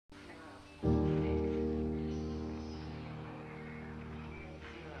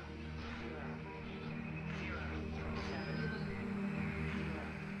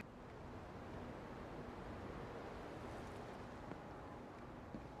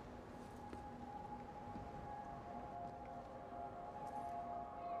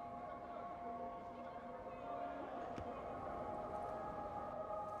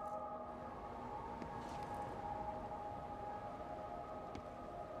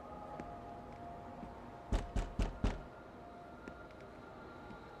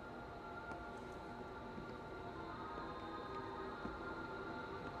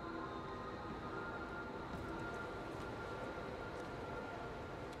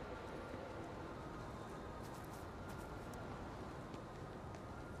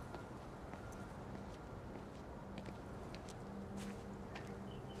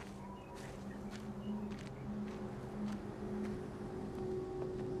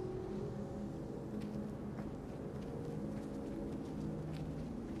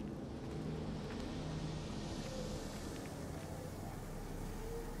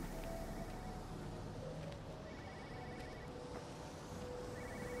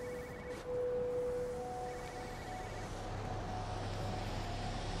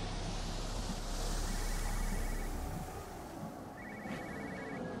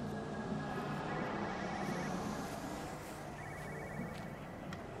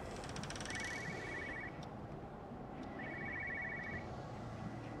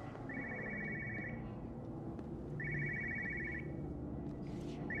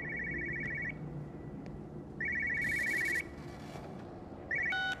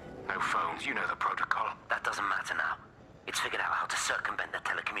No phones, you know the protocol. That doesn't matter now. It's figured out how to circumvent the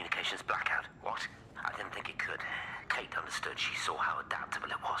telecommunications blackout. What? I didn't think it could. Kate understood. She saw how adaptable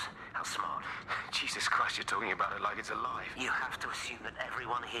it was. How smart. Jesus Christ, you're talking about it like it's alive. You have to assume that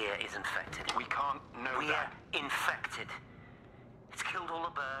everyone here is infected. We can't know We're that. infected. It's killed all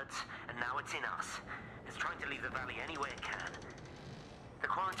the birds, and now it's in us. It's trying to leave the valley any way it can. The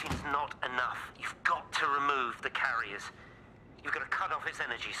quarantine's not enough. You've got to remove the carriers. You've got to cut off its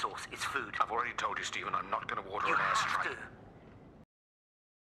energy source, its food. I've already told you, Stephen, I'm not going to order You an have airstrike. to.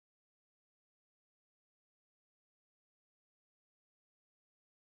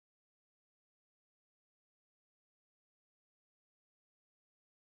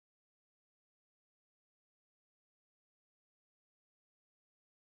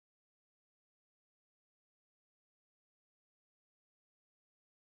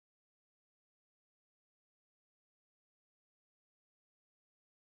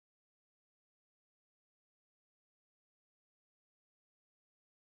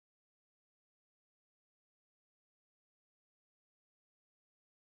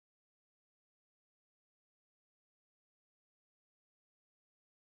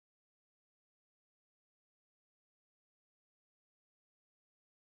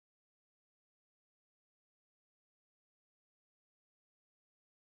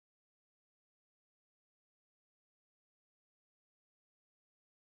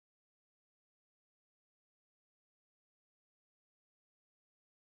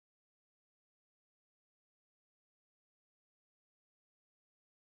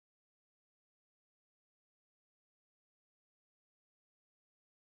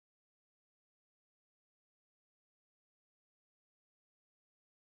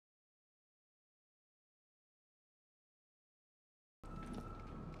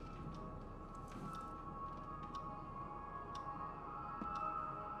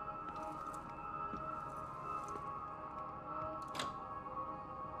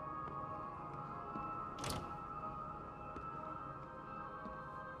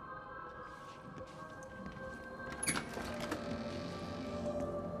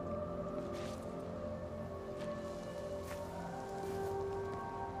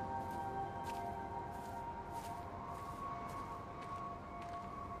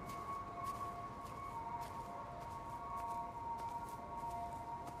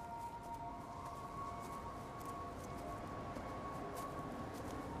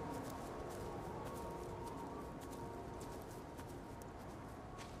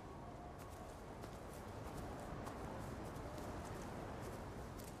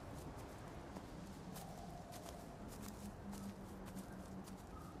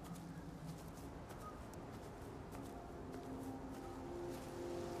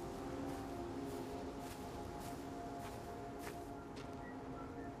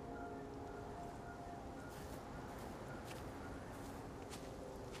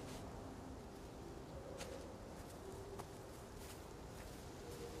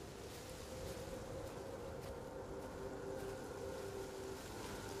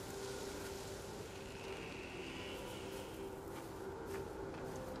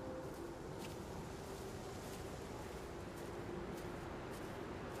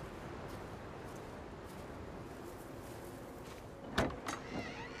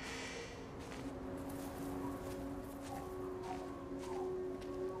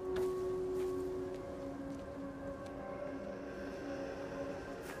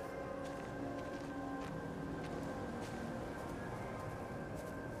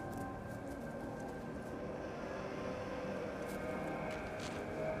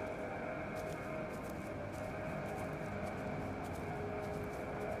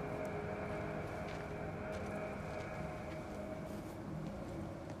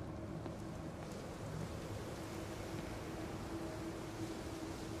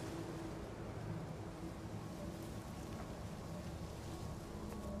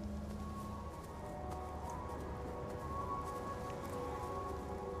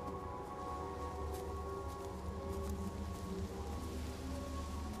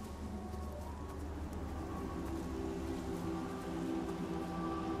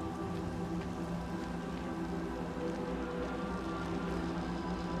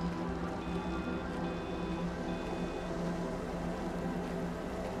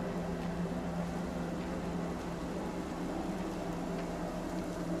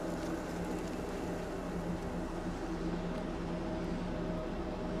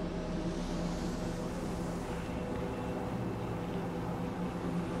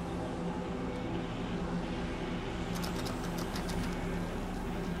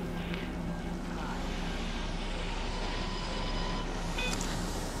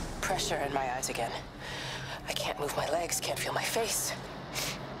 pressure in my eyes again. I can't move my legs, can't feel my face.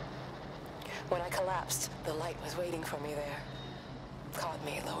 When I collapsed, the light was waiting for me there. Caught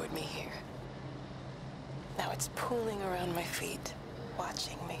me, lowered me here. Now it's pooling around my feet,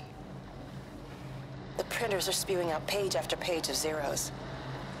 watching me. The printers are spewing out page after page of zeros.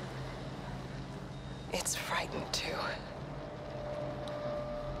 It's frightened too.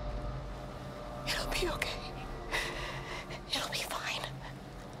 It'll be okay. It'll be fine.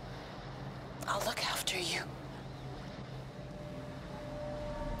 I'll look after you.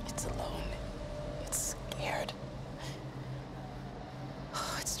 It's alone. It's scared.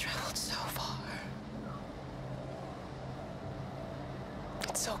 Oh, it's traveled so far.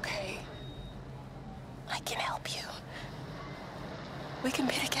 It's okay. I can help you. We can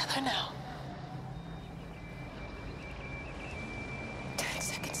be together now. 10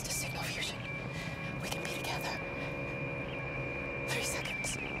 seconds to signal fusion. We can be together. 3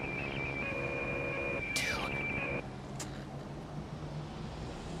 seconds. 2.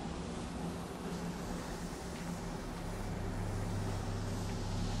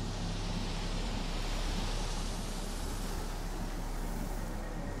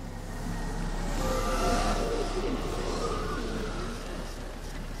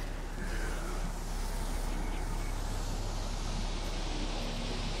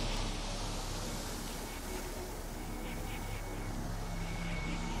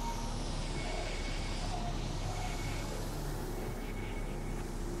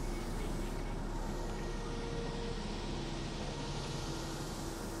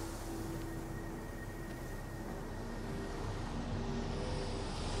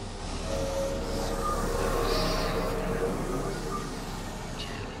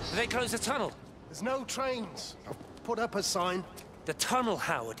 They closed the tunnel. There's no trains. I've put up a sign. The tunnel,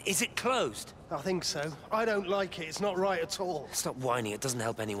 Howard. Is it closed? I think so. I don't like it. It's not right at all. Stop whining. It doesn't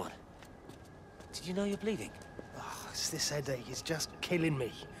help anyone. Did you know you're bleeding? Oh, it's this headache. It's just killing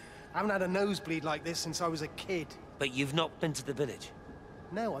me. I haven't had a nosebleed like this since I was a kid. But you've not been to the village?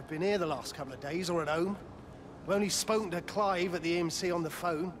 No, I've been here the last couple of days, or at home. I've only spoken to Clive at the EMC on the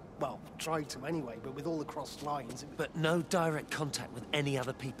phone. Well, tried to anyway, but with all the crossed lines... But no direct contact with any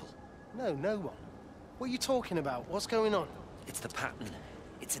other people? No, no one. What are you talking about? What's going on? It's the pattern.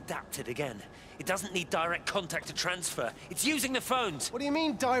 It's adapted again. It doesn't need direct contact to transfer. It's using the phones. What do you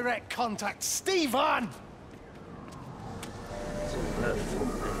mean, direct contact? Stephen!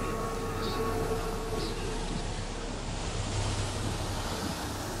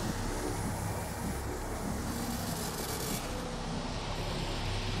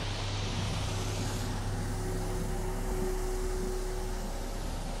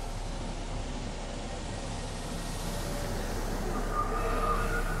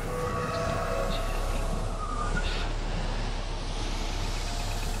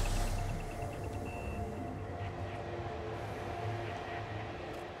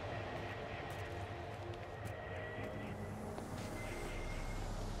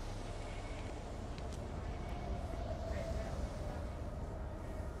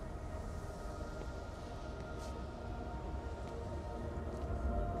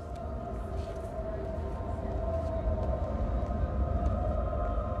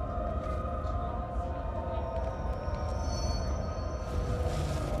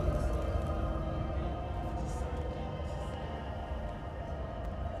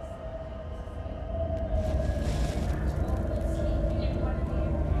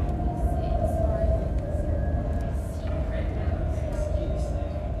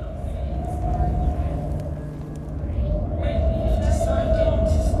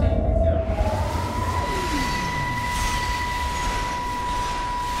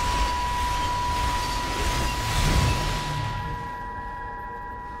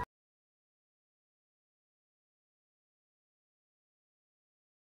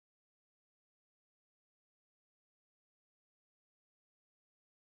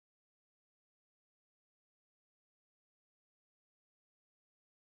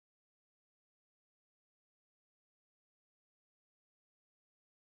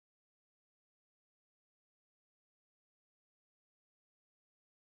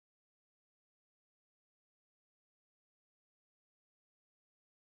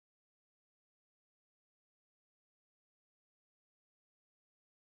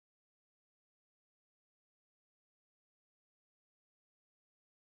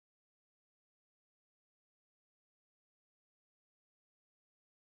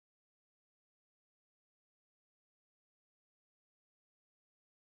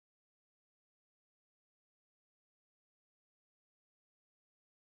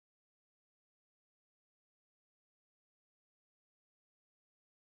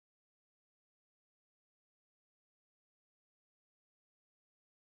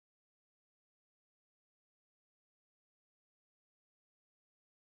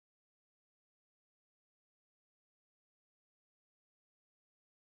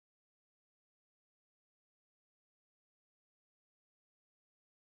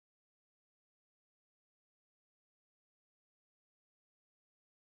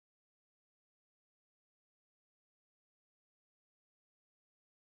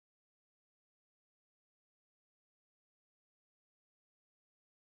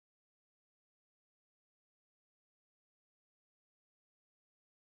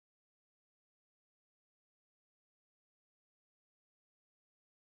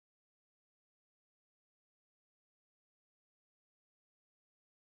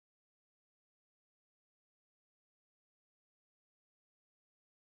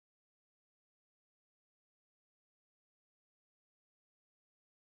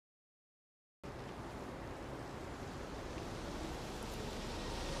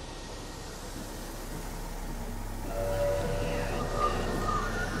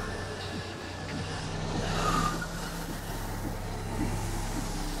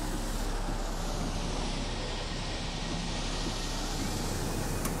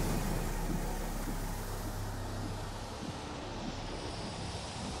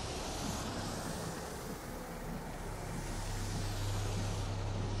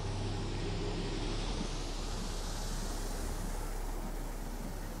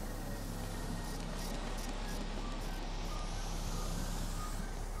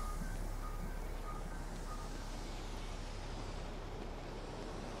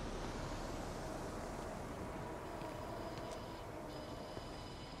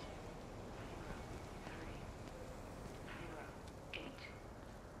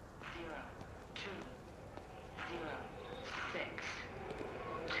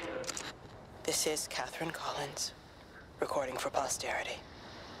 This is Catherine Collins, recording for posterity.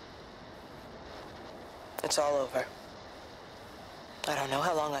 It's all over. I don't know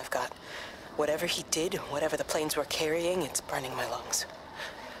how long I've got. Whatever he did, whatever the planes were carrying, it's burning my lungs.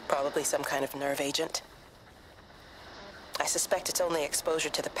 Probably some kind of nerve agent. I suspect it's only exposure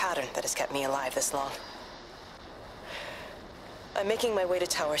to the pattern that has kept me alive this long. I'm making my way to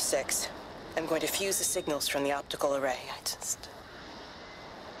Tower 6. I'm going to fuse the signals from the optical array.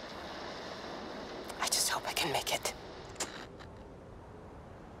 I just hope I can make it.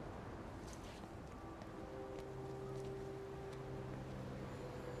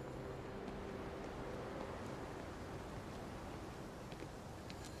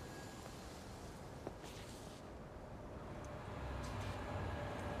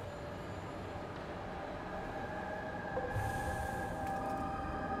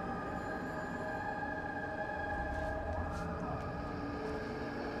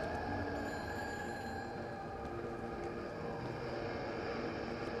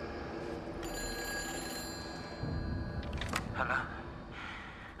 Hello?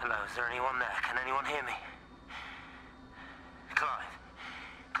 Hello, is there anyone there? Can anyone hear me? Clive?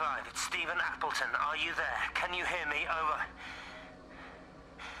 Clive, it's Stephen Appleton. Are you there? Can you hear me? Over.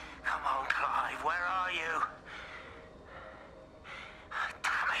 Come on, Clive, where are you?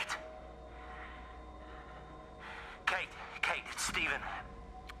 Damn it. Kate, it's Stephen.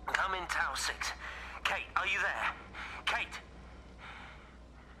 Come in Tower 6. Kate, are you there? Kate?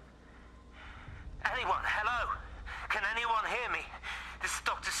 Anyone? Hello? Can anyone hear me? This is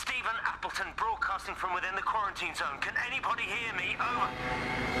Dr. Stephen Appleton broadcasting from within the quarantine zone. Can anybody hear me? Over.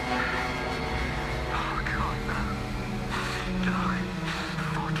 Oh, God, no. No.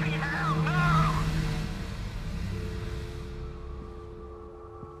 Fucking hell, no!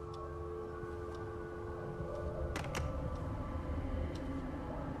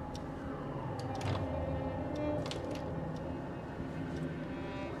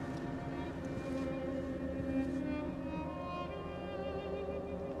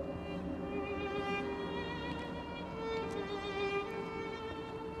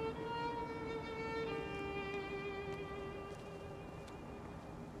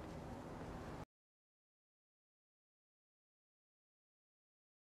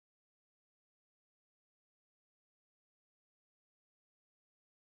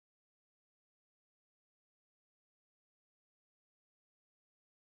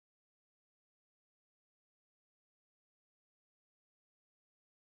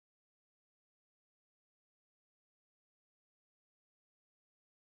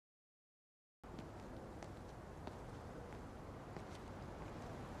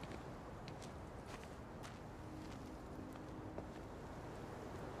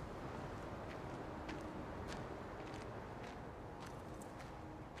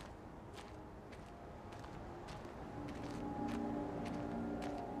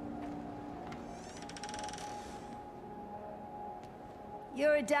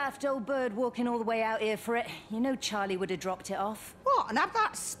 You're a daft old bird walking all the way out here for it. You know Charlie would have dropped it off. What, and have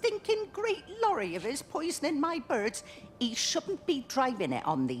that stinking great lorry of his poisoning my birds? He shouldn't be driving it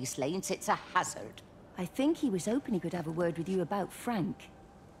on these lanes. It's a hazard. I think he was hoping he could have a word with you about Frank.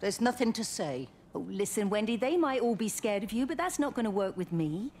 There's nothing to say. Oh, listen, Wendy, they might all be scared of you, but that's not going to work with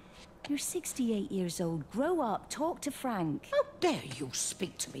me. You're 68 years old. Grow up. Talk to Frank. How dare you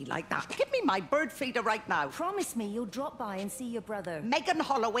speak to me like that? Give me my bird feeder right now. Promise me you'll drop by and see your brother. Megan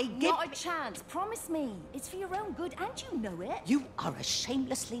Holloway, give Not a chance. Promise me. It's for your own good, and you know it. You are a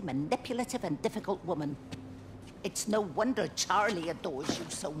shamelessly manipulative and difficult woman. It's no wonder Charlie adores you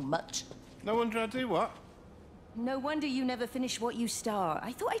so much. No wonder I do what? No wonder you never finish what you start.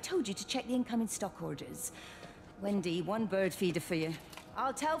 I thought I told you to check the incoming stock orders. Wendy, one bird feeder for you.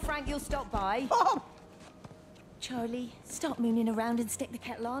 I'll tell Frank you'll stop by. Oh! Charlie, stop mooning around and stick the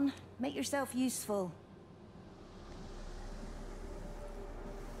kettle on. Make yourself useful.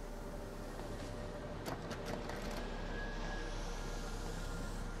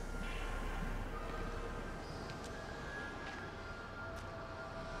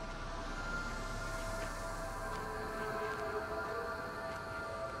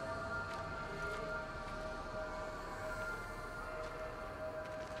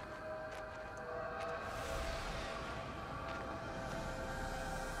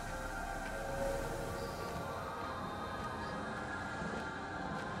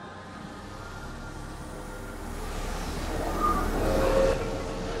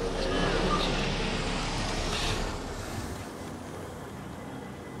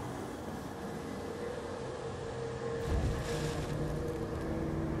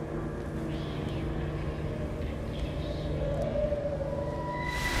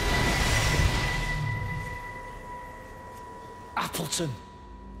 Appleton!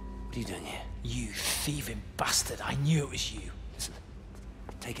 What are you doing here? You thieving bastard, I knew it was you. Listen,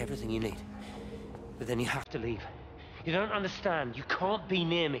 take everything you need. But then you have to leave. You don't understand. You can't be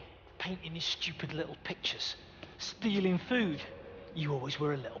near me. Painting his stupid little pictures. Stealing food. You always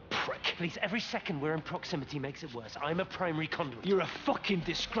were a little prick. Please, every second we're in proximity makes it worse. I'm a primary conduit. You're a fucking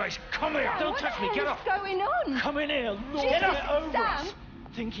disgrace. Come here! Don't touch me, get off! What's going on? Come in here, Lord, Jesus, get it over Sam. us.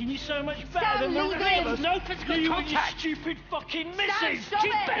 Thinking you're so much better Sam, than the leave rest of him. us. No physical you contact. and your stupid fucking missus. stop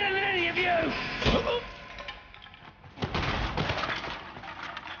She's it. better than any of you.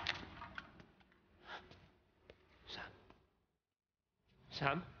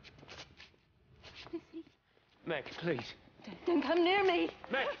 Sam? Meg, please. Don't come near me.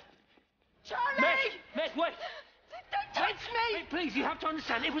 Meg! Charlie! Meg, wait! Don't touch me! Wait, please, you have to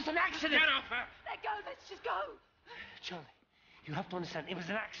understand, it was an accident! Get off her! Let go, let's just go. Charlie, you have to understand, it was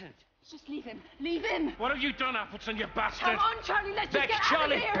an accident. Just leave him. Leave him. What have you done, Appleton, you bastard? Come on, Charlie, let's just Meg, get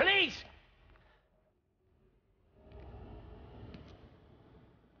Charlie, out of here. please!